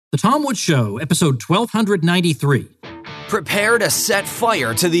The Tom Woods Show, episode 1293. Prepare to set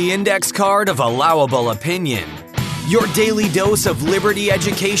fire to the index card of allowable opinion. Your daily dose of liberty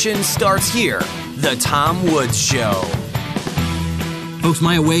education starts here. The Tom Woods Show. Folks,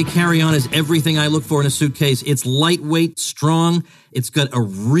 my away carry-on is everything I look for in a suitcase. It's lightweight, strong. It's got a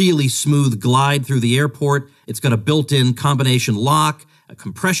really smooth glide through the airport. It's got a built-in combination lock, a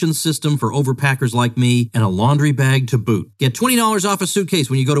compression system for overpackers like me, and a laundry bag to boot. Get $20 off a suitcase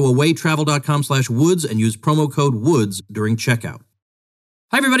when you go to awaytravel.com/woods and use promo code WOODS during checkout.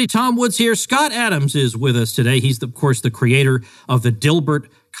 Hi, everybody. Tom Woods here. Scott Adams is with us today. He's, of course, the creator of the Dilbert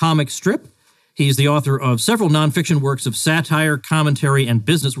comic strip. He's the author of several nonfiction works of satire, commentary, and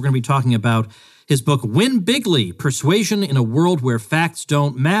business. We're going to be talking about his book, Win Bigly, Persuasion in a World Where Facts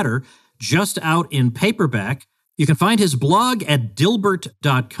Don't Matter, just out in paperback. You can find his blog at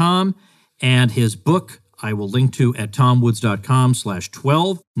dilbert.com, and his book I will link to at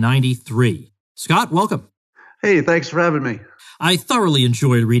tomwoods.com/1293. Scott, welcome. Hey, thanks for having me. I thoroughly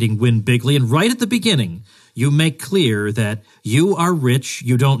enjoyed reading Win Bigly, and right at the beginning, you make clear that you are rich,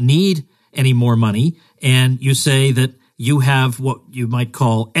 you don't need any more money, and you say that you have what you might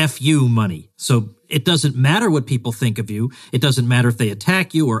call FU money. So it doesn't matter what people think of you. It doesn't matter if they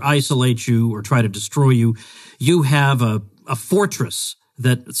attack you or isolate you or try to destroy you. You have a fortress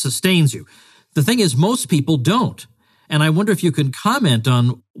that sustains you. The thing is, most people don't. And I wonder if you can comment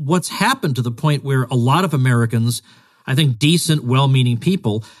on what's happened to the point where a lot of Americans, I think decent, well-meaning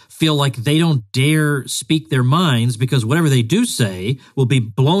people, feel like they don't dare speak their minds because whatever they do say will be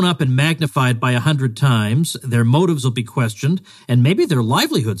blown up and magnified by 100 times, their motives will be questioned, and maybe their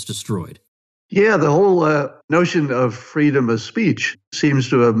livelihoods destroyed. Yeah, the whole notion of freedom of speech seems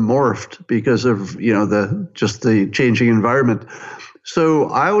to have morphed because of, the changing environment. So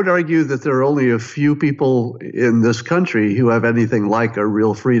I would argue that there are only a few people in this country who have anything like a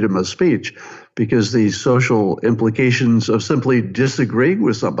real freedom of speech, because the social implications of simply disagreeing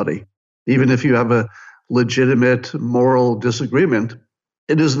with somebody, even if you have a legitimate moral disagreement,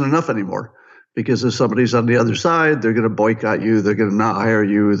 it isn't enough anymore. Because if somebody's on the other side, they're going to boycott you, they're going to not hire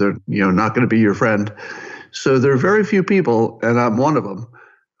you, they're not going to be your friend. So there are very few people, and I'm one of them,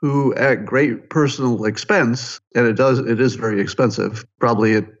 who at great personal expense, and it is very expensive,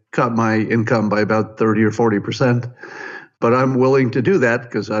 probably it cut my income by about 30 or 40%, but I'm willing to do that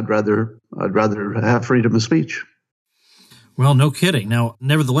because I'd rather have freedom of speech. Well, no kidding. Now,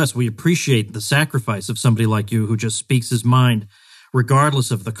 nevertheless, we appreciate the sacrifice of somebody like you who just speaks his mind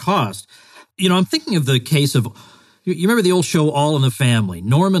regardless of the cost. I'm thinking of the case of, you remember the old show All in the Family?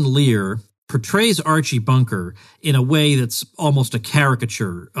 Norman Lear portrays Archie Bunker in a way that's almost a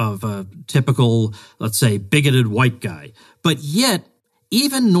caricature of a typical, let's say, bigoted white guy. But yet,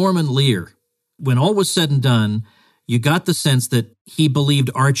 even Norman Lear, when all was said and done, you got the sense that he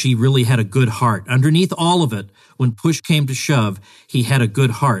believed Archie really had a good heart. Underneath all of it, when push came to shove, he had a good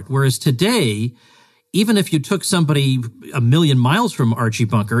heart. Whereas today, even if you took somebody a million miles from Archie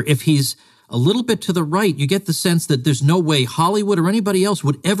Bunker, if he's a little bit to the right, you get the sense that there's no way Hollywood or anybody else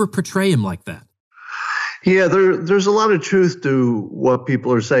would ever portray him like that. Yeah, there's a lot of truth to what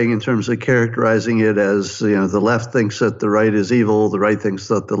people are saying in terms of characterizing it as, the left thinks that the right is evil, the right thinks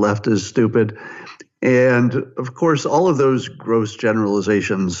that the left is stupid. And of course, all of those gross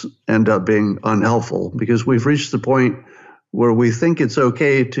generalizations end up being unhelpful because we've reached the point where we think it's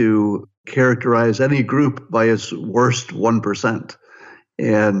okay to characterize any group by its worst 1%.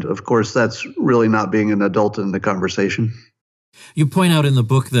 And of course, that's really not being an adult in the conversation. You point out in the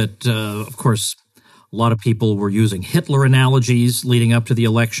book that, of course, a lot of people were using Hitler analogies leading up to the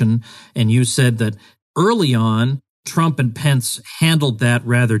election. And you said that early on, Trump and Pence handled that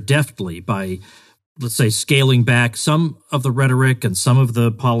rather deftly by, let's say, scaling back some of the rhetoric and some of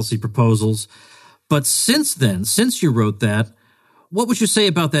the policy proposals. But since then, since you wrote that, what would you say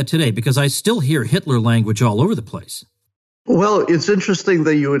about that today? Because I still hear Hitler language all over the place. Well, it's interesting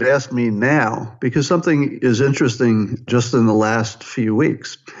that you would ask me now, because something is interesting just in the last few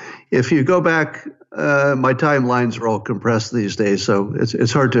weeks. If you go back, my timelines are all compressed these days, so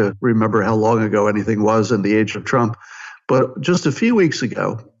it's hard to remember how long ago anything was in the age of Trump. But just a few weeks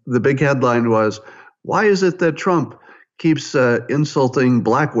ago, the big headline was, why is it that Trump keeps insulting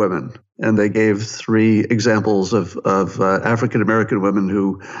black women? And they gave 3 examples of African-American women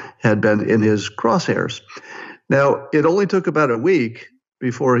who had been in his crosshairs. Now, it only took about a week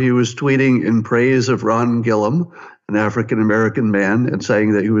before he was tweeting in praise of Ron Gillum, an African-American man, and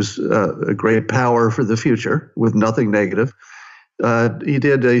saying that he was a great power for the future with nothing negative. He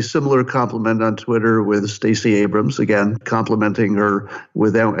did a similar compliment on Twitter with Stacey Abrams, again, complimenting her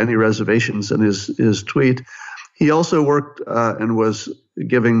without any reservations in his tweet. He also worked and was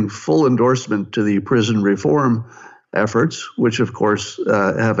giving full endorsement to the prison reform efforts, which of course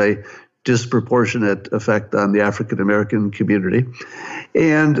have a disproportionate effect on the African American community.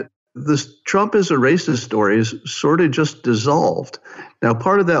 And this Trump is a racist story is sort of just dissolved. Now,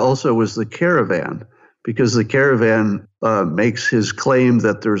 part of that also was the caravan, because the caravan makes his claim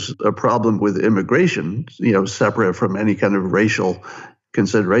that there's a problem with immigration, separate from any kind of racial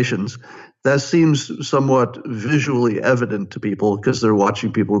considerations. That seems somewhat visually evident to people because they're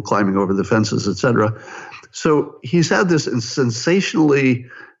watching people climbing over the fences, et cetera. So he's had this sensationally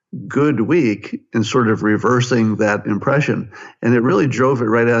good week in sort of reversing that impression. And it really drove it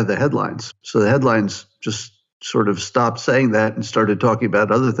right out of the headlines. So the headlines just sort of stopped saying that and started talking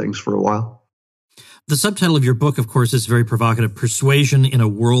about other things for a while. The subtitle of your book, of course, is very provocative: Persuasion in a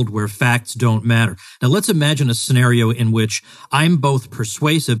World Where Facts Don't Matter. Now, let's imagine a scenario in which I'm both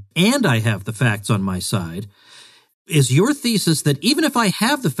persuasive and I have the facts on my side. Is your thesis that even if I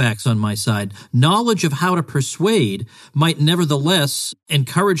have the facts on my side, knowledge of how to persuade might nevertheless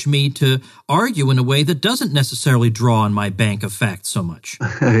encourage me to argue in a way that doesn't necessarily draw on my bank of facts so much?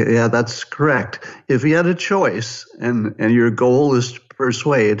 Yeah, that's correct. If you had a choice and your goal is to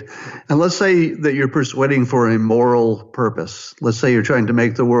persuade, and let's say that you're persuading for a moral purpose. Let's say you're trying to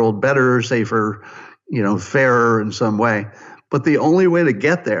make the world better, safer, fairer in some way. But the only way to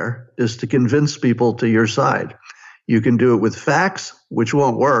get there is to convince people to your side. You can do it with facts, which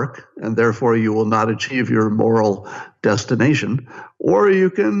won't work, and therefore you will not achieve your moral destination. Or you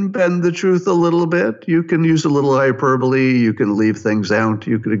can bend the truth a little bit. You can use a little hyperbole. You can leave things out.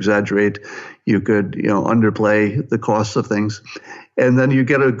 You could exaggerate. You could, underplay the costs of things. And then you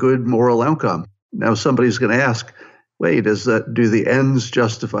get a good moral outcome. Now somebody's going to ask, wait, do the ends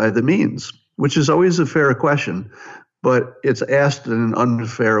justify the means? Which is always a fair question, but it's asked in an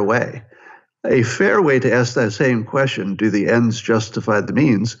unfair way. A fair way to ask that same question, do the ends justify the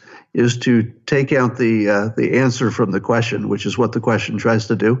means, is to take out the answer from the question, which is what the question tries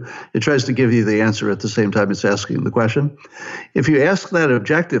to do. It tries to give you the answer at the same time it's asking the question. If you ask that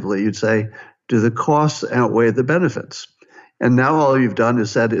objectively, you'd say, do the costs outweigh the benefits? And now all you've done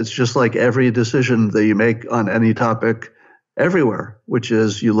is said it's just like every decision that you make on any topic everywhere, which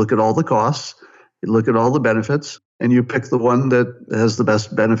is you look at all the costs, you look at all the benefits, and you pick the one that has the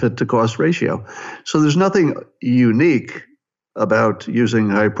best benefit to cost ratio. So there's nothing unique about using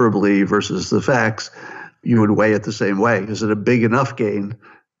hyperbole versus the facts. You would weigh it the same way. Is it a big enough gain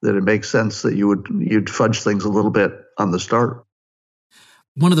that it makes sense that you'd fudge things a little bit on the start?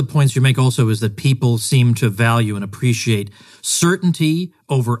 One of the points you make also is that people seem to value and appreciate certainty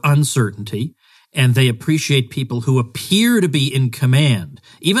over uncertainty, and they appreciate people who appear to be in command,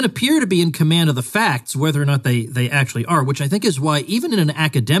 even appear to be in command of the facts, whether or not they actually are, which I think is why even in an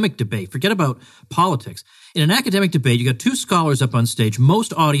academic debate, forget about politics, in an academic debate, you got two scholars up on stage.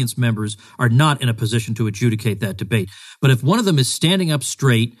 Most audience members are not in a position to adjudicate that debate. But if one of them is standing up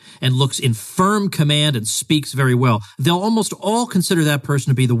straight and looks in firm command and speaks very well, they'll almost all consider that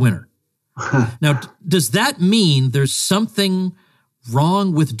person to be the winner. Now, does that mean there's something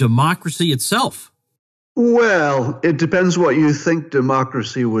wrong with democracy itself? Well, it depends what you think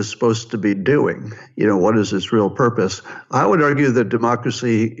democracy was supposed to be doing. What is its real purpose? I would argue that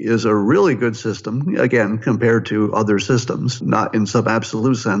democracy is a really good system, again, compared to other systems, not in some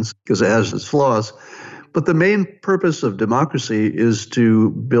absolute sense, because it has its flaws. But the main purpose of democracy is to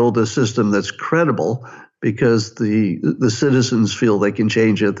build a system that's credible, because the citizens feel they can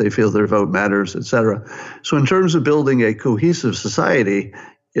change it, they feel their vote matters, et cetera. So in terms of building a cohesive society,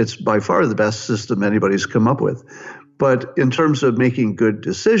 it's by far the best system anybody's come up with. But in terms of making good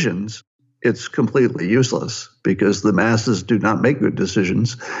decisions, it's completely useless because the masses do not make good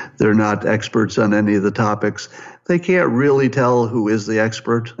decisions. They're not experts on any of the topics. They can't really tell who is the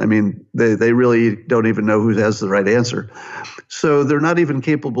expert. I mean, they really don't even know who has the right answer. So they're not even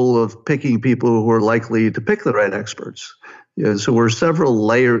capable of picking people who are likely to pick the right experts. So we're several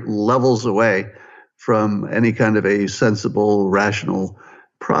levels away from any kind of a sensible, rational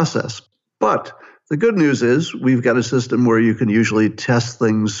process. But the good news is we've got a system where you can usually test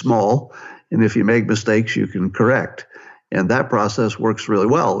things small, and if you make mistakes, you can correct. And that process works really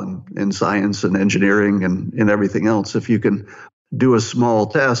well in science and engineering and everything else. If you can do a small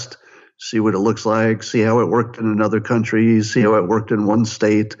test, see what it looks like, see how it worked in another country, see how it worked in one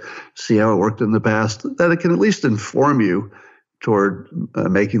state, see how it worked in the past, then it can at least inform you toward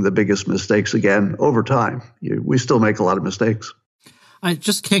making the biggest mistakes again over time. We still make a lot of mistakes. I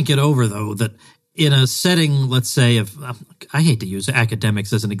just can't get over, though, that in a setting, let's say, I hate to use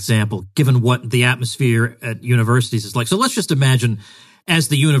academics as an example, given what the atmosphere at universities is like. So let's just imagine as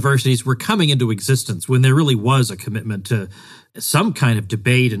the universities were coming into existence, when there really was a commitment to some kind of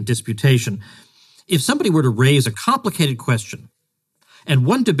debate and disputation, if somebody were to raise a complicated question and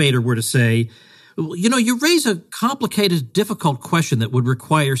one debater were to say, you know, you raise a complicated, difficult question that would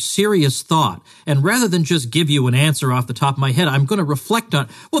require serious thought, and rather than just give you an answer off the top of my head, I'm going to reflect on,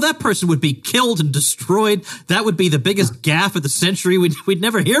 well, that person would be killed and destroyed. That would be the biggest gaffe of the century. We'd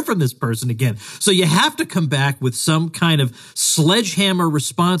never hear from this person again. So you have to come back with some kind of sledgehammer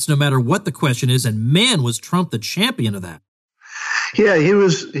response, no matter what the question is, and man, was Trump the champion of that. Yeah, he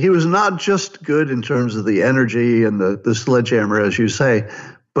was not just good in terms of the energy and the sledgehammer, as you say,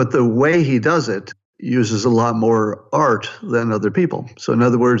 but the way he does it uses a lot more art than other people. So in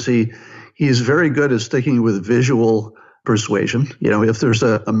other words, he's very good at sticking with visual persuasion. You know, if there's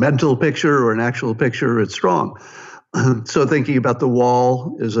a mental picture or an actual picture, it's strong. So thinking about the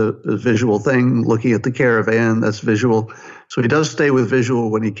wall is a visual thing. Looking at the caravan, that's visual. So he does stay with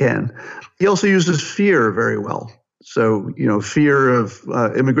visual when he can. He also uses fear very well. So, you know, fear of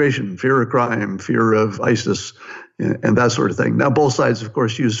immigration, fear of crime, fear of ISIS, and that sort of thing. Now, both sides, of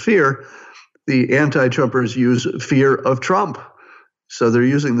course, use fear. The anti-Trumpers use fear of Trump. So they're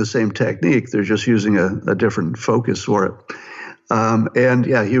using the same technique. They're just using a different focus for it. And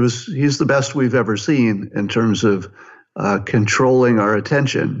yeah, he's the best we've ever seen in terms of controlling our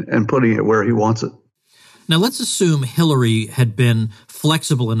attention and putting it where he wants it. Now, let's assume Hillary had been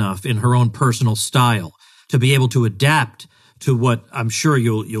flexible enough in her own personal style to be able to adapt to what I'm sure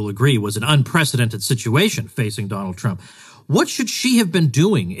you'll agree was an unprecedented situation facing Donald Trump. What should she have been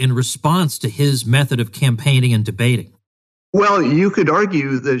doing in response to his method of campaigning and debating? Well, you could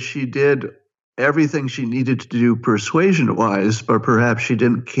argue that she did everything she needed to do persuasion-wise, but perhaps she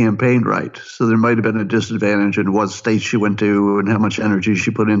didn't campaign right. So there might have been a disadvantage in what states she went to and how much energy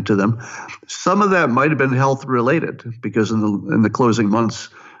she put into them. Some of that might have been health-related, because in the closing months,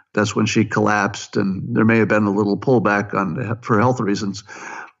 that's when she collapsed, and there may have been a little pullback for health reasons.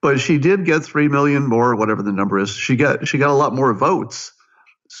 But she did get 3 million more, whatever the number is. She got a lot more votes.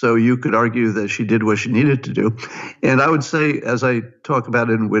 So you could argue that she did what she needed to do. And I would say, as I talk about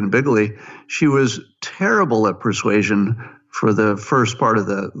in Win Bigly, she was terrible at persuasion for the first part of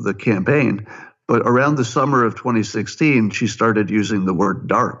the campaign. But around the summer of 2016, she started using the word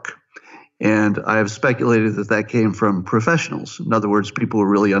dark. And I have speculated that came from professionals. In other words, people who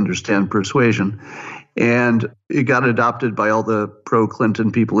really understand persuasion. And it got adopted by all the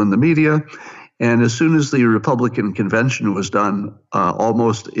pro-Clinton people in the media. And as soon as the Republican convention was done,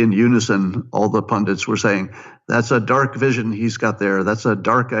 almost in unison, all the pundits were saying, that's a dark vision he's got there. That's a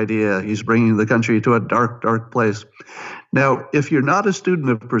dark idea. He's bringing the country to a dark, dark place. Now, if you're not a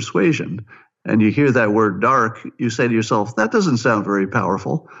student of persuasion, and you hear that word dark, you say to yourself, that doesn't sound very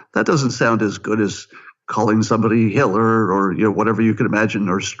powerful. That doesn't sound as good as calling somebody Hitler or whatever you can imagine,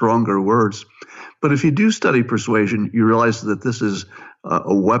 or stronger words. But if you do study persuasion, you realize that this is a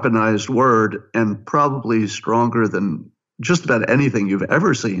weaponized word and probably stronger than just about anything you've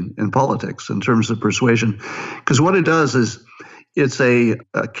ever seen in politics in terms of persuasion. Because what it does is it's a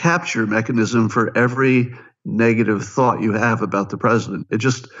capture mechanism for every negative thought you have about the president. It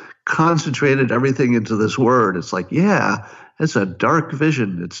just concentrated everything into this word. It's like, yeah, it's a dark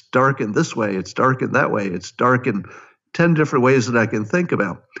vision. It's dark in this way. It's dark in that way. It's dark in 10 different ways that I can think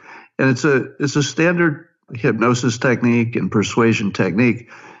about. And it's a standard hypnosis technique and persuasion technique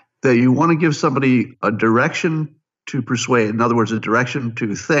that you want to give somebody a direction to persuade. In other words, a direction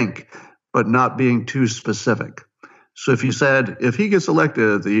to think, but not being too specific. So if you said, if he gets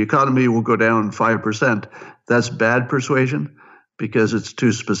elected, the economy will go down 5%, that's bad persuasion because it's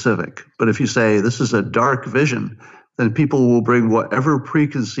too specific. But if you say, this is a dark vision, then people will bring whatever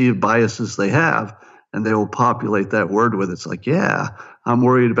preconceived biases they have, and they will populate that word with it. It's like, yeah, I'm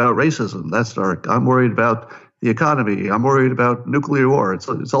worried about racism. That's dark. I'm worried about the economy. I'm worried about nuclear war. It's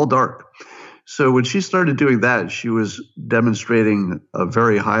all dark. So when she started doing that, she was demonstrating a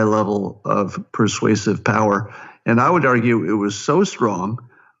very high level of persuasive power. And I would argue it was so strong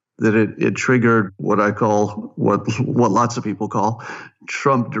that it triggered what I call, what lots of people call,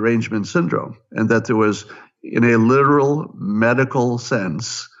 Trump derangement syndrome. And that there was, in a literal medical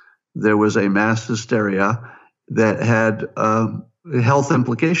sense, there was a mass hysteria that had health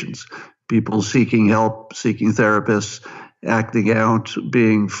implications. People seeking help, seeking therapists, acting out,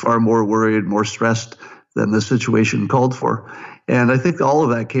 being far more worried, more stressed than the situation called for. And I think all of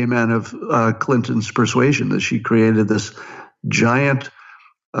that came out of Clinton's persuasion, that she created this giant,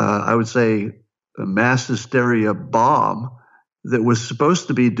 I would say, a mass hysteria bomb that was supposed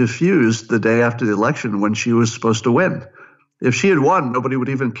to be diffused the day after the election when she was supposed to win. If she had won, nobody would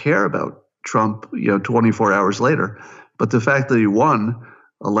even care about Trump, 24 hours later. But the fact that he won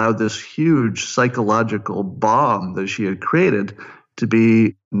allowed this huge psychological bomb that she had created to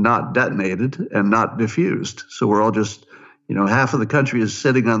be not detonated and not diffused. So we're all just, half of the country is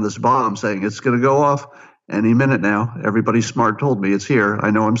sitting on this bomb saying it's going to go off any minute now. Everybody smart told me it's here. I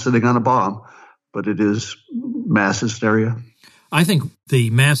know I'm sitting on a bomb, but it is mass hysteria. I think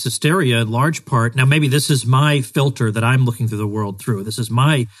the mass hysteria in large part, now maybe this is my filter that I'm looking through the world through. This is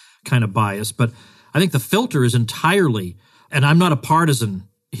my kind of bias, but I think the filter is entirely, and I'm not a partisan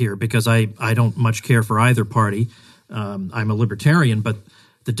here because I don't much care for either party. I'm a libertarian, but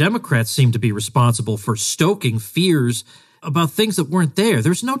the Democrats seem to be responsible for stoking fears about things that weren't there.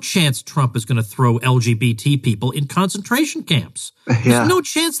 There's no chance Trump is going to throw LGBT people in concentration camps. There's no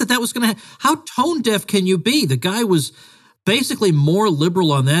chance that was going to How tone deaf can you be? The guy was basically more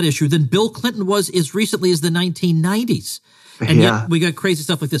liberal on that issue than Bill Clinton was as recently as the 1990s. And yet we got crazy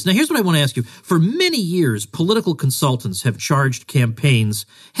stuff like this. Now, here's what I want to ask you. For many years, political consultants have charged campaigns,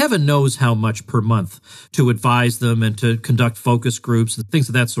 heaven knows how much per month, to advise them and to conduct focus groups and things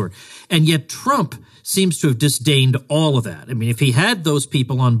of that sort. And yet Trump seems to have disdained all of that. I mean, if he had those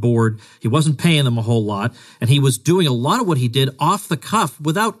people on board, he wasn't paying them a whole lot, and he was doing a lot of what he did off the cuff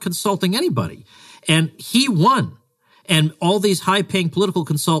without consulting anybody. And he won. And all these high-paying political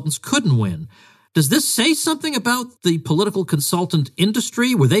consultants couldn't win. Does this say something about the political consultant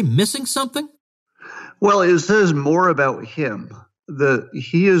industry? Were they missing something? Well, it says more about him.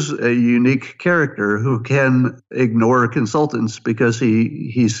 He is a unique character who can ignore consultants because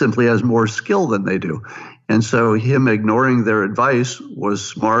he simply has more skill than they do. And so him ignoring their advice was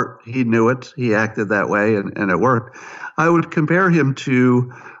smart. He knew it. He acted that way, and it worked. I would compare him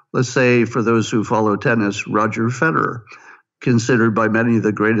to, let's say, for those who follow tennis, Roger Federer, considered by many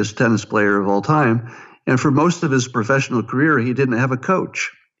the greatest tennis player of all time. And for most of his professional career, he didn't have a coach.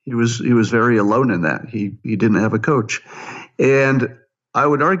 He was very alone in that. He didn't have a coach. And I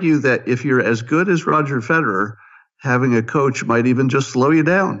would argue that if you're as good as Roger Federer, having a coach might even just slow you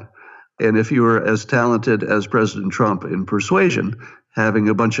down. And if you were as talented as President Trump in Persuasion, having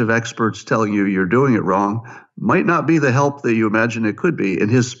a bunch of experts telling you you're doing it wrong might not be the help that you imagine it could be in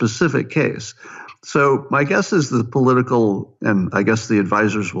his specific case. So my guess is the political, and I guess the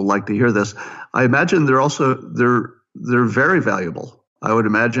advisors will like to hear this, I imagine they're very valuable. I would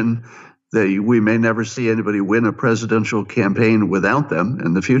imagine that we may never see anybody win a presidential campaign without them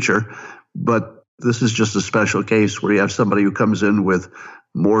in the future, but this is just a special case where you have somebody who comes in with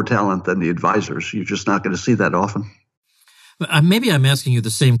more talent than the advisors. You're just not going to see that often. Maybe I'm asking you the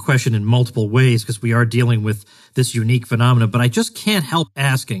same question in multiple ways because we are dealing with this unique phenomenon, but I just can't help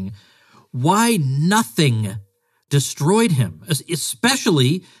asking why nothing destroyed him,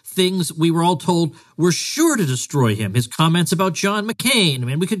 especially things we were all told were sure to destroy him. His comments about John McCain. I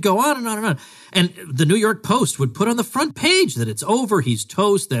mean, we could go on and on and on. And the New York Post would put on the front page that it's over, he's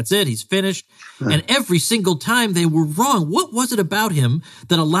toast, that's it, he's finished. And every single time they were wrong. What was it about him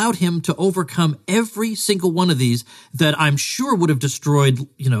that allowed him to overcome every single one of these that I'm sure would have destroyed,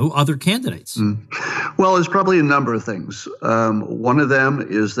 other candidates? Well, it's probably a number of things. One of them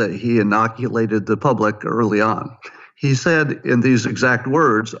is that he inoculated the public early on. He said in these exact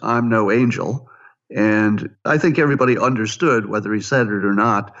words, "I'm no angel." And I think everybody understood, whether he said it or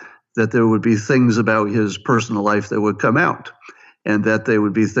not, that there would be things about his personal life that would come out and that they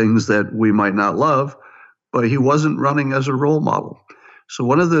would be things that we might not love, but he wasn't running as a role model. So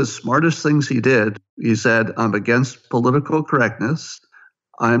one of the smartest things he did, he said, "I'm against political correctness.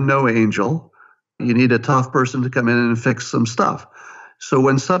 I'm no angel. You need a tough person to come in and fix some stuff." So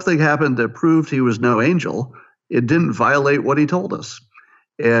when something happened that proved he was no angel, it didn't violate what he told us.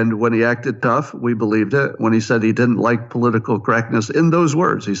 And when he acted tough, we believed it. When he said he didn't like political correctness in those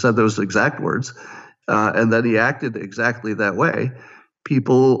words, he said those exact words, and then he acted exactly that way.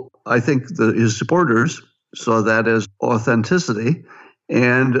 People, I think his supporters saw that as authenticity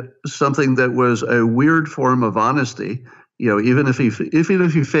and something that was a weird form of honesty. Even if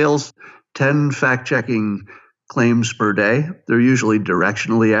he fails 10 fact-checking claims per day, they're usually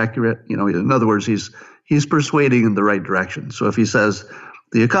directionally accurate. In other words, he's persuading in the right direction. So if he says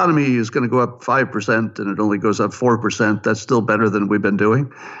the economy is going to go up 5% and it only goes up 4%, that's still better than we've been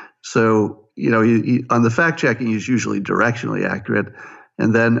doing. So, he, on the fact checking, he's usually directionally accurate.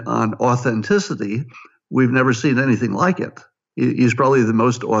 And then on authenticity, we've never seen anything like it. He's probably the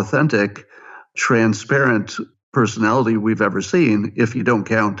most authentic, transparent personality we've ever seen, if you don't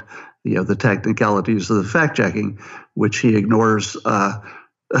count, the technicalities of the fact checking, which he ignores.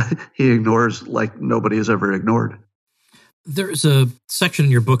 He ignores like nobody has ever ignored. There's a section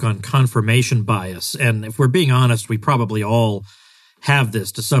in your book on confirmation bias, and if we're being honest, we probably all have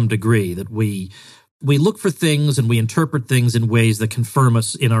this to some degree, that we we look for things and we interpret things in ways that confirm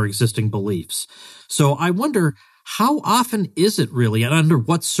us in our existing beliefs. So I wonder, how often is it really, and under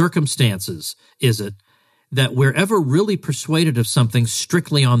what circumstances is it, that we're ever really persuaded of something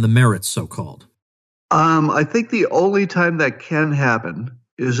strictly on the merits, so-called? I think the only time that can happen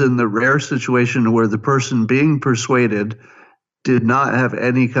is in the rare situation where the person being persuaded did not have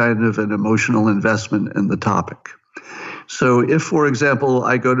any kind of an emotional investment in the topic. So if, for example,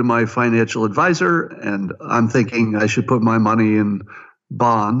 I go to my financial advisor and I'm thinking I should put my money in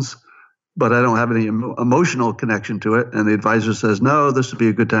bonds, but I don't have any emotional connection to it, and the advisor says, no, this would be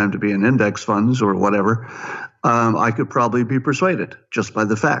a good time to be in index funds or whatever, I could probably be persuaded just by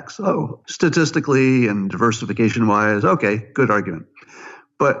the facts. Oh, statistically and diversification-wise, okay, good argument.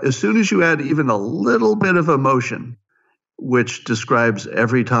 But as soon as you add even a little bit of emotion, which describes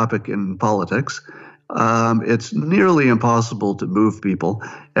every topic in politics, it's nearly impossible to move people.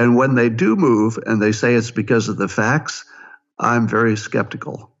 And when they do move and they say it's because of the facts, I'm very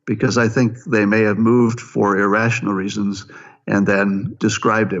skeptical, because I think they may have moved for irrational reasons and then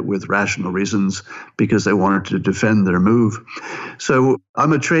described it with rational reasons because they wanted to defend their move. So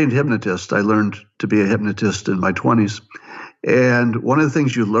I'm a trained hypnotist. I learned to be a hypnotist in my 20s. And one of the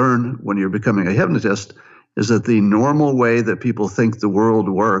things you learn when you're becoming a hypnotist is that the normal way that people think the world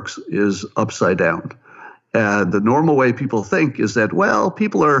works is upside down. And the normal way people think is that, well,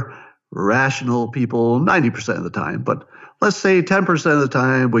 people are rational people 90% of the time, but let's say 10% of the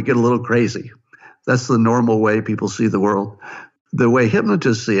time we get a little crazy. That's the normal way people see the world. The way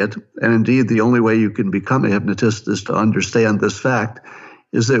hypnotists see it, and indeed the only way you can become a hypnotist is to understand this fact,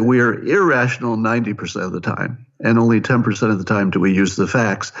 is that we are irrational 90% of the time, and only 10% of the time do we use the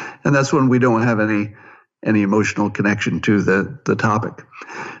facts. And that's when we don't have any emotional connection to the topic.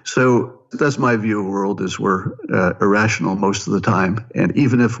 So that's my view of the world, is we're irrational most of the time. And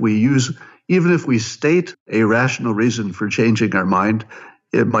even if we state a rational reason for changing our mind,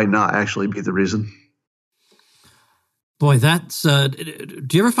 it might not actually be the reason. Boy, that's, do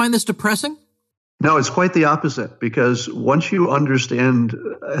you ever find this depressing? No, it's quite the opposite, because once you understand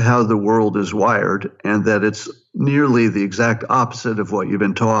how the world is wired and that it's nearly the exact opposite of what you've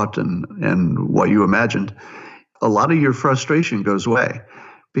been taught and what you imagined, a lot of your frustration goes away,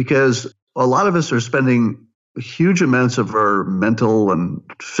 because a lot of us are spending huge amounts of our mental and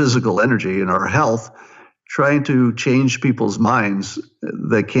physical energy and our health trying to change people's minds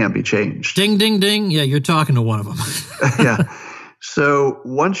that can't be changed. Ding, ding, ding. Yeah, you're talking to one of them. Yeah. So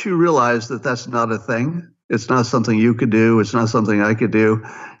once you realize that that's not a thing, it's not something you could do, it's not something I could do,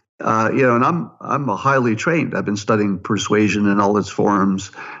 and I'm a highly trained. I've been studying persuasion in all its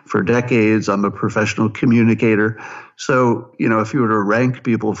forms for decades. I'm a professional communicator. So, if you were to rank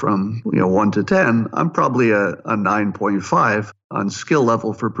people from 1 to 10, I'm probably a 9.5 on skill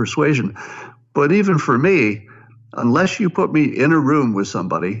level for persuasion. But even for me, unless you put me in a room with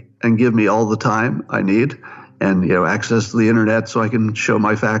somebody and give me all the time I need and access to the internet so I can show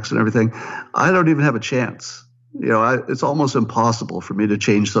my facts and everything, I don't even have a chance. It's almost impossible for me to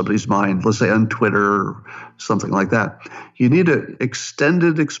change somebody's mind, let's say on Twitter or something like that. You need an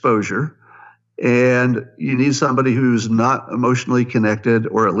extended exposure, and you need somebody who's not emotionally connected,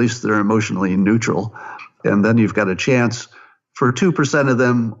 or at least they're emotionally neutral. And then you've got a chance for 2% of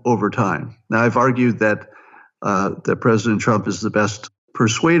them over time. Now, I've argued that President Trump is the best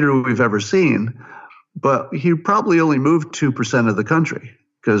persuader we've ever seen, but he probably only moved 2% of the country,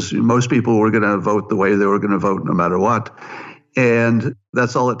 because most people were going to vote the way they were going to vote no matter what. And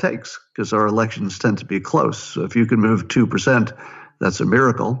that's all it takes, because our elections tend to be close. So if you can move 2%, that's a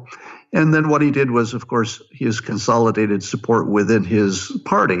miracle. And then what he did was, of course, he has consolidated support within his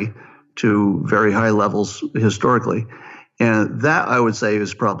party to very high levels historically. And that, I would say,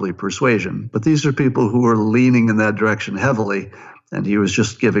 is probably persuasion. But these are people who are leaning in that direction heavily, and he was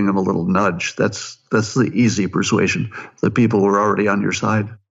just giving them a little nudge. That's the easy persuasion. The people were already on your side.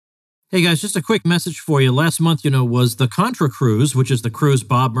 Hey guys, just a quick message for you. Last month, was the Contra Cruise, which is the cruise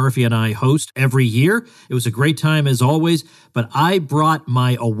Bob Murphy and I host every year. It was a great time as always, but I brought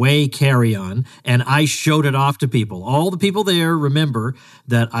my away carry-on and I showed it off to people. All the people there remember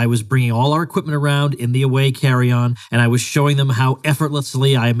that I was bringing all our equipment around in the away carry-on, and I was showing them how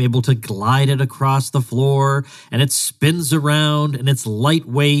effortlessly I am able to glide it across the floor, and it spins around, and it's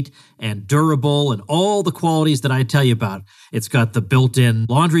lightweight and durable, and all the qualities that I tell you about. It's got the built-in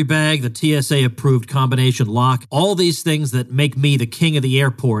laundry bag, the TSA-approved combination lock, all these things that make me the king of the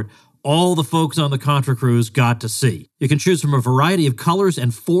airport. All the folks on the Contra Cruise got to see. You can choose from a variety of colors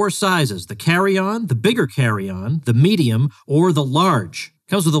and 4 sizes: the carry-on, the bigger carry-on, the medium, or the large.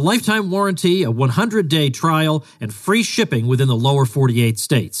 Comes with a lifetime warranty, a 100-day trial, and free shipping within the lower 48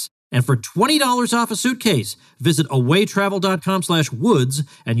 states. And for $20 off a suitcase, visit awaytravel.com/woods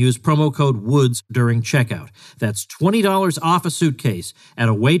and use promo code WOODS during checkout. That's $20 off a suitcase at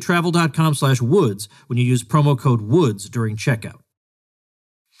awaytravel.com/woods when you use promo code WOODS during checkout.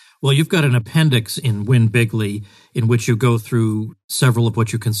 Well, you've got an appendix in Win Bigly in which you go through several of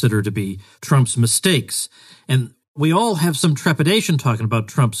what you consider to be Trump's mistakes. And we all have some trepidation talking about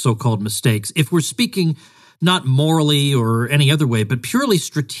Trump's so-called mistakes. If we're speaking not morally or any other way, but purely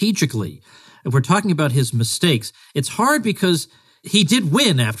strategically, if we're talking about his mistakes, it's hard because he did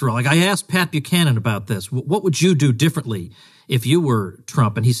win after all. Like I asked Pat Buchanan about this. What would you do differently if you were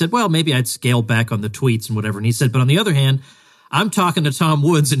Trump? And he said, well, maybe I'd scale back on the tweets and whatever. And he said, but on the other hand, I'm talking to Tom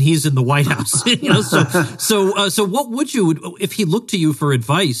Woods and he's in the White House. So what would you, if he looked to you for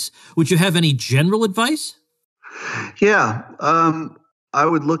advice, would you have any general advice? Yeah. I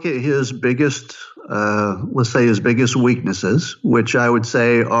would look at his biggest, let's say his biggest weaknesses, which I would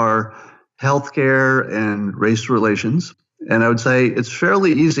say are healthcare and race relations. And I would say it's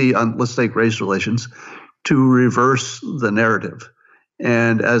fairly easy on, let's take race relations, to reverse the narrative.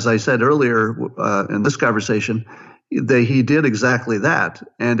 And as I said earlier in this conversation, he did exactly that,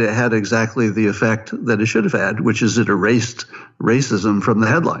 and it had exactly the effect that it should have had, which is it erased racism from the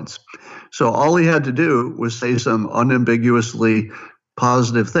headlines. So all he had to do was say some unambiguously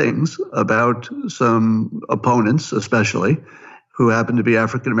positive things about some opponents, especially, who happen to be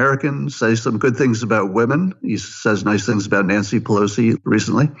African American, say some good things about women. He says nice things about Nancy Pelosi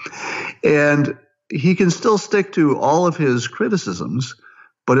recently. And he can still stick to all of his criticisms,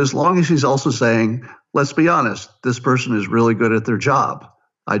 but as long as he's also saying, let's be honest, this person is really good at their job.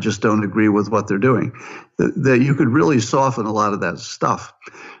 I just don't agree with what they're doing. That you could really soften a lot of that stuff.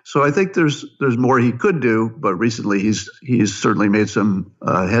 So I think there's more he could do, but recently he's certainly made some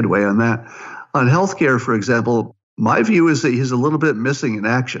headway on that. On healthcare, for example, my view is that he's a little bit missing in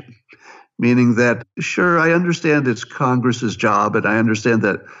action, meaning that, sure, I understand it's Congress's job, and I understand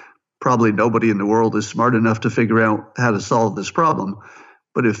that probably nobody in the world is smart enough to figure out how to solve this problem.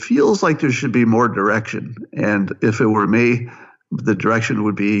 But it feels like there should be more direction. And if it were me, the direction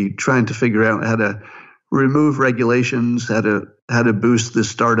would be trying to figure out how to remove regulations, how to boost the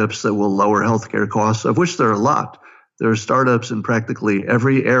startups that will lower healthcare costs, of which there are a lot. There are startups in practically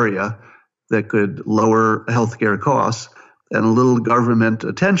every area that could lower healthcare costs, and a little government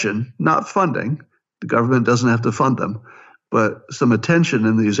attention, not funding. The government doesn't have to fund them, but some attention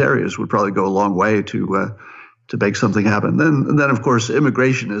in these areas would probably go a long way to make something happen. Then of course,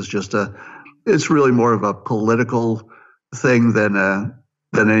 immigration is it's really more of a political thing than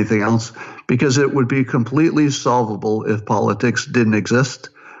anything else, because it would be completely solvable if politics didn't exist.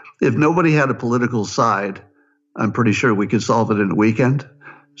 If nobody had a political side, I'm pretty sure we could solve it in a weekend.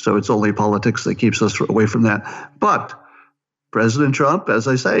 So it's only politics that keeps us away from that. But President Trump, as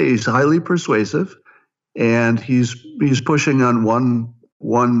I say, he's highly persuasive, and he's pushing on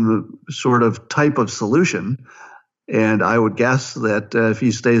one sort of type of solution. And I would guess that if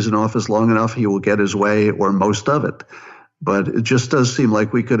he stays in office long enough, he will get his way, or most of it. But it just does seem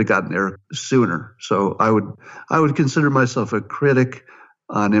like we could have gotten there sooner. So I would consider myself a critic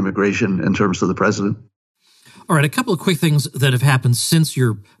on immigration in terms of the president. All right, a couple of quick things that have happened since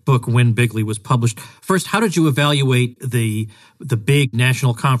your book, Win Bigly, was published. First, how did you evaluate the big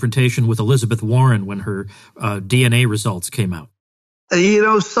national confrontation with Elizabeth Warren when her DNA results came out?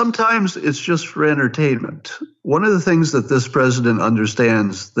 Sometimes it's just for entertainment. One of the things that this president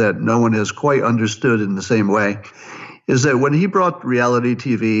understands that no one has quite understood in the same way is that when he brought reality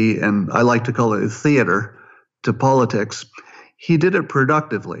TV, and I like to call it theater, to politics, he did it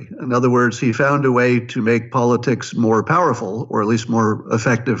productively. In other words, he found a way to make politics more powerful, or at least more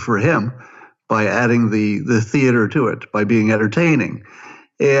effective for him, by adding the theater to it, by being entertaining.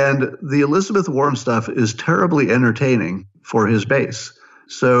 And the Elizabeth Warren stuff is terribly entertaining for his base.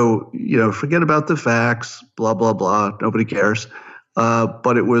 So, forget about the facts, blah, blah, blah, nobody cares.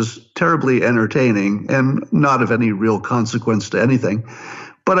 But it was terribly entertaining and not of any real consequence to anything.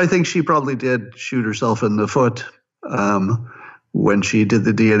 But I think she probably did shoot herself in the foot when she did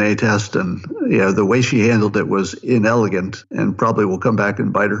the DNA test. And the way she handled it was inelegant and probably will come back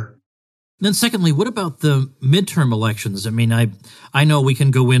and bite her. Then secondly, what about the midterm elections? I mean, I know we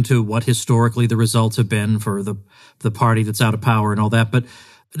can go into what historically the results have been for the party that's out of power and all that, but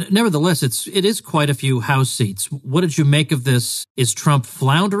nevertheless, it is quite a few House seats. What did you make of this? Is Trump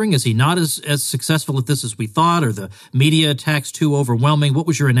floundering? Is he not as successful at this as we thought? Or the media attacks too overwhelming? What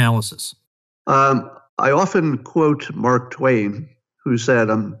was your analysis? I often quote Mark Twain, who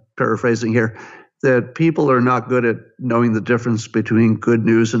said, I'm paraphrasing here, that people are not good at knowing the difference between good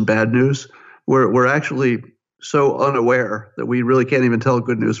news and bad news. We're actually so unaware that we really can't even tell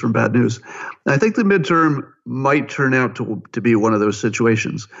good news from bad news. And I think the midterm might turn out to be one of those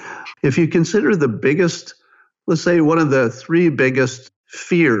situations. If you consider the biggest, let's say one of the three biggest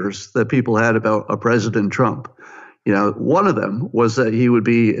fears that people had about a President Trump, one of them was that he would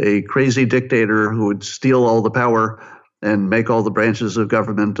be a crazy dictator who would steal all the power and make all the branches of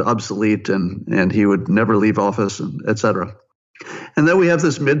government obsolete, and he would never leave office, and et cetera. And then we have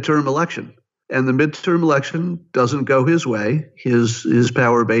this midterm election. And the midterm election doesn't go his way. His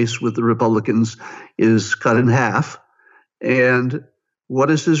power base with the Republicans is cut in half. And what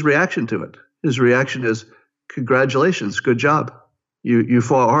is his reaction to it? His reaction is, congratulations, good job. You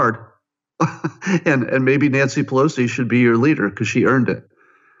fought hard. and maybe Nancy Pelosi should be your leader because she earned it.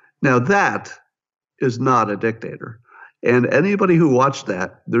 Now that is not a dictator. And anybody who watched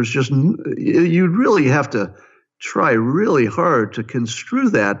that, you'd really have to try really hard to construe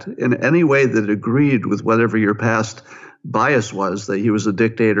that in any way that agreed with whatever your past bias was, that he was a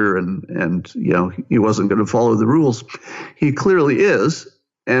dictator and he wasn't going to follow the rules. He clearly is,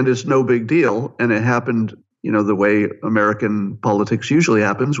 and it's no big deal. And it happened, the way American politics usually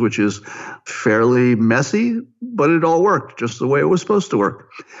happens, which is fairly messy, but it all worked just the way it was supposed to work.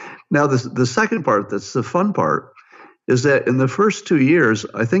 Now, the second part, that's the fun part, is that in the first 2 years,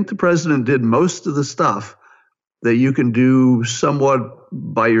 I think the president did most of the stuff that you can do somewhat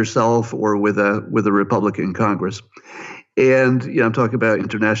by yourself or with a Republican Congress. And I'm talking about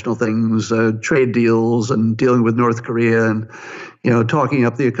international things, trade deals, and dealing with North Korea, and talking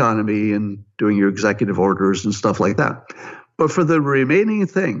up the economy and doing your executive orders and stuff like that. But for the remaining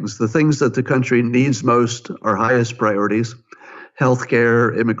things, the things that the country needs most, our highest priorities,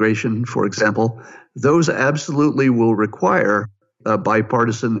 healthcare, immigration, for example, those absolutely will require a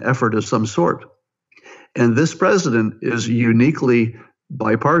bipartisan effort of some sort. And this president is uniquely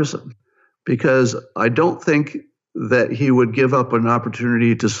bipartisan because I don't think that he would give up an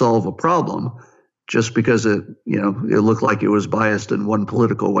opportunity to solve a problem just because it looked like it was biased in one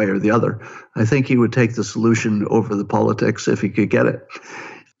political way or the other. I think he would take the solution over the politics if he could get it.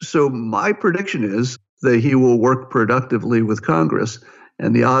 So my prediction is that he will work productively with Congress,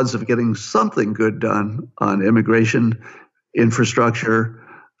 and the odds of getting something good done on immigration, infrastructure,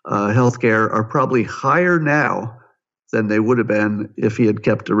 healthcare are probably higher now than they would have been if he had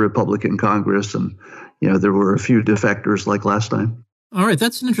kept a Republican Congress and there were a few defectors like last time. All right,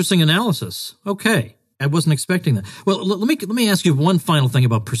 that's an interesting analysis. Okay, I wasn't expecting that. Well, let me ask you one final thing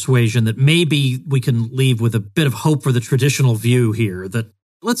about persuasion that maybe we can leave with a bit of hope for the traditional view here. That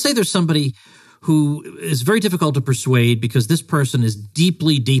let's say there's somebody who is very difficult to persuade because this person is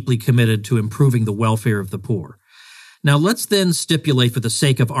deeply, deeply committed to improving the welfare of the poor. Now, let's then stipulate, for the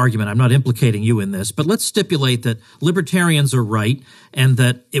sake of argument, I'm not implicating you in this, but let's stipulate that libertarians are right and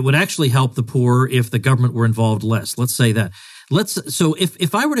that it would actually help the poor if the government were involved less. Let's say that. So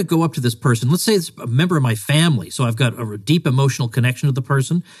if I were to go up to this person, let's say it's a member of my family, so I've got a deep emotional connection to the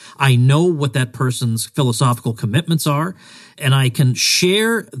person. I know what that person's philosophical commitments are, and I can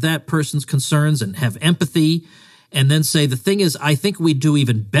share that person's concerns and have empathy, and then say, the thing is, I think we'd do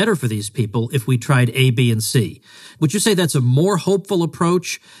even better for these people if we tried A, B, and C. Would you say that's a more hopeful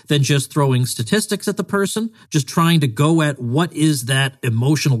approach than just throwing statistics at the person, just trying to go at what is that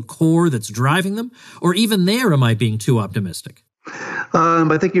emotional core that's driving them? Or even there, am I being too optimistic?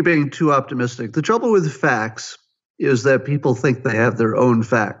 I think you're being too optimistic. The trouble with facts is that people think they have their own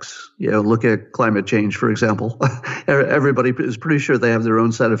facts. Look at climate change, for example. Everybody is pretty sure they have their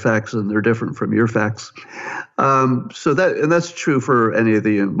own set of facts and they're different from your facts. So that's true for any of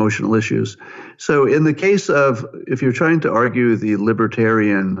the emotional issues. So in the case of, if you're trying to argue the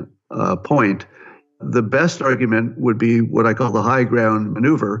libertarian point, the best argument would be what I call the high ground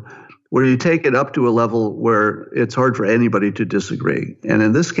maneuver, where you take it up to a level where it's hard for anybody to disagree. And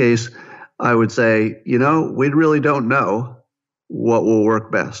in this case, I would say, we really don't know what will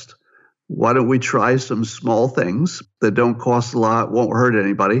work best. Why don't we try some small things that don't cost a lot, won't hurt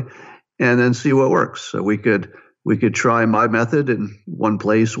anybody, and then see what works? So we could try my method in one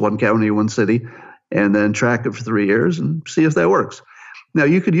place, one county, one city, and then track it for 3 years and see if that works. Now,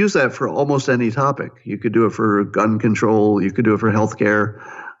 you could use that for almost any topic. You could do it for gun control. You could do it for healthcare.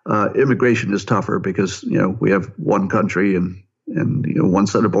 Immigration is tougher because, we have one country and one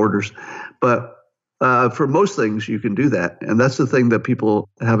set of borders. But for most things, you can do that. And that's the thing that people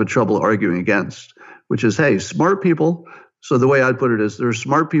have a trouble arguing against, which is, hey, smart people. So the way I'd put it is there's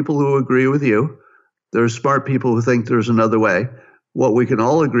smart people who agree with you. There's smart people who think there's another way. What we can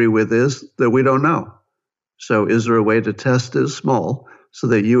all agree with is that we don't know. So is there a way to test it small so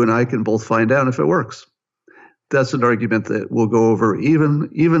that you and I can both find out if it works? That's an argument that we'll go over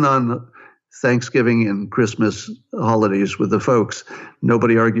even on Thanksgiving and Christmas holidays with the folks.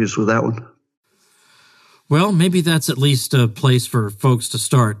 Nobody argues with that one. Well, maybe that's at least a place for folks to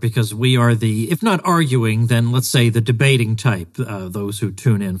start, because we are the, if not arguing, then let's say the debating type, those who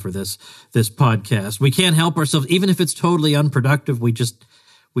tune in for this podcast. We can't help ourselves, even if it's totally unproductive. We just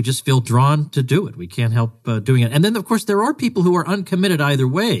feel drawn to do it. We can't help doing it. And then, of course, there are people who are uncommitted either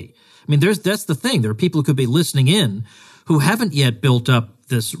way. I mean, that's the thing. There are people who could be listening in who haven't yet built up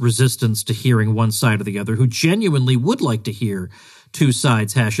this resistance to hearing one side or the other, who genuinely would like to hear two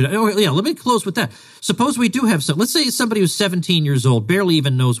sides hash it out. Oh, yeah, let me close with that. Suppose we do have let's say somebody who's 17 years old, barely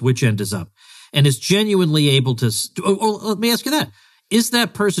even knows which end is up, and is genuinely able to, let me ask you that. Is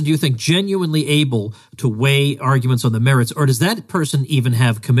that person, do you think, genuinely able to weigh arguments on the merits, or does that person even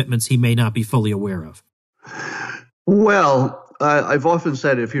have commitments he may not be fully aware of? Well, I've often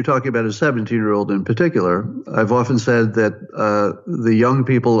said, if you're talking about a 17-year-old in particular, I've often said that the young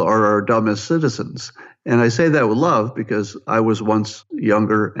people are our dumbest citizens. And I say that with love because I was once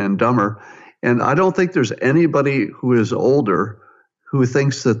younger and dumber. And I don't think there's anybody who is older who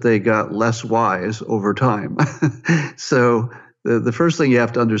thinks that they got less wise over time. So the first thing you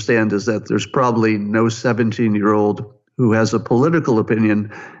have to understand is that there's probably no 17-year-old who has a political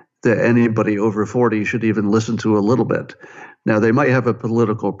opinion that anybody over 40 should even listen to a little bit. Now, they might have a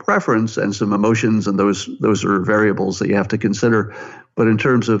political preference and some emotions, and those are variables that you have to consider. But in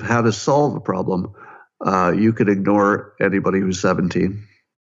terms of how to solve a problem, you could ignore anybody who's 17.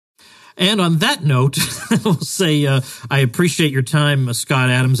 And on that note, I'll say I appreciate your time, Scott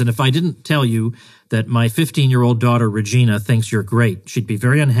Adams. And if I didn't tell you that my 15-year-old daughter, Regina, thinks you're great, she'd be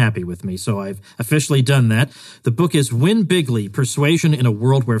very unhappy with me. So I've officially done that. The book is Win Bigly, Persuasion in a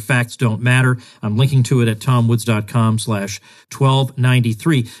World Where Facts Don't Matter. I'm linking to it at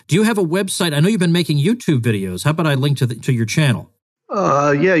tomwoods.com/1293. Do you have a website? I know you've been making YouTube videos. How about I link to your channel?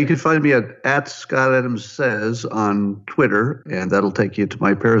 Yeah, you can find me at Scott Adams Says on Twitter, and that'll take you to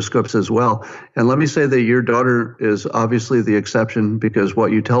my Periscopes as well. And let me say that your daughter is obviously the exception, because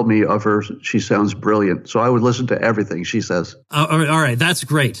what you tell me of her, she sounds brilliant. So I would listen to everything she says. All right, that's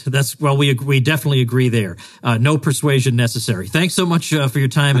great. We definitely agree there. No persuasion necessary. Thanks so much for your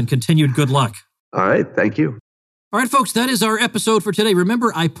time, and continued good luck. All right, thank you. All right, folks, that is our episode for today.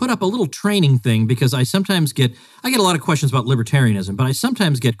 Remember, I put up a little training thing because I get a lot of questions about libertarianism, but I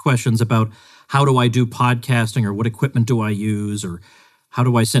sometimes get questions about how do I do podcasting, or what equipment do I use, or how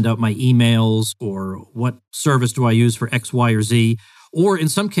do I send out my emails, or what service do I use for X, Y, or Z, or in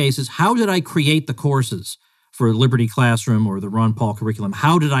some cases, how did I create the courses for Liberty Classroom or the Ron Paul curriculum?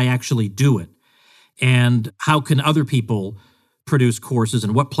 How did I actually do it? And how can other people produce courses,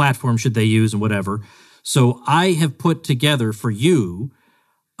 and what platform should they use, and whatever. So I have put together for you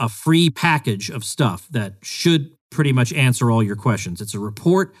a free package of stuff that should pretty much answer all your questions. It's a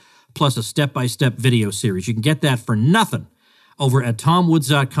report plus a step-by-step video series. You can get that for nothing over at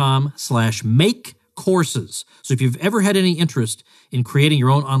tomwoods.com/make-courses. So if you've ever had any interest in creating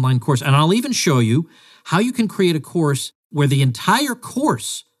your own online course, and I'll even show you how you can create a course where the entire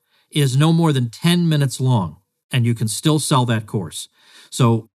course is no more than 10 minutes long, and you can still sell that course.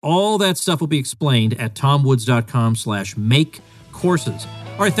 So all that stuff will be explained at tomwoods.com/make-courses.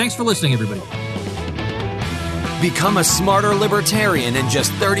 All right, thanks for listening, everybody. Become a smarter libertarian in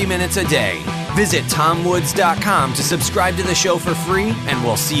just 30 minutes a day. Visit tomwoods.com to subscribe to the show for free, and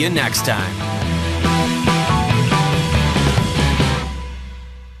we'll see you next time.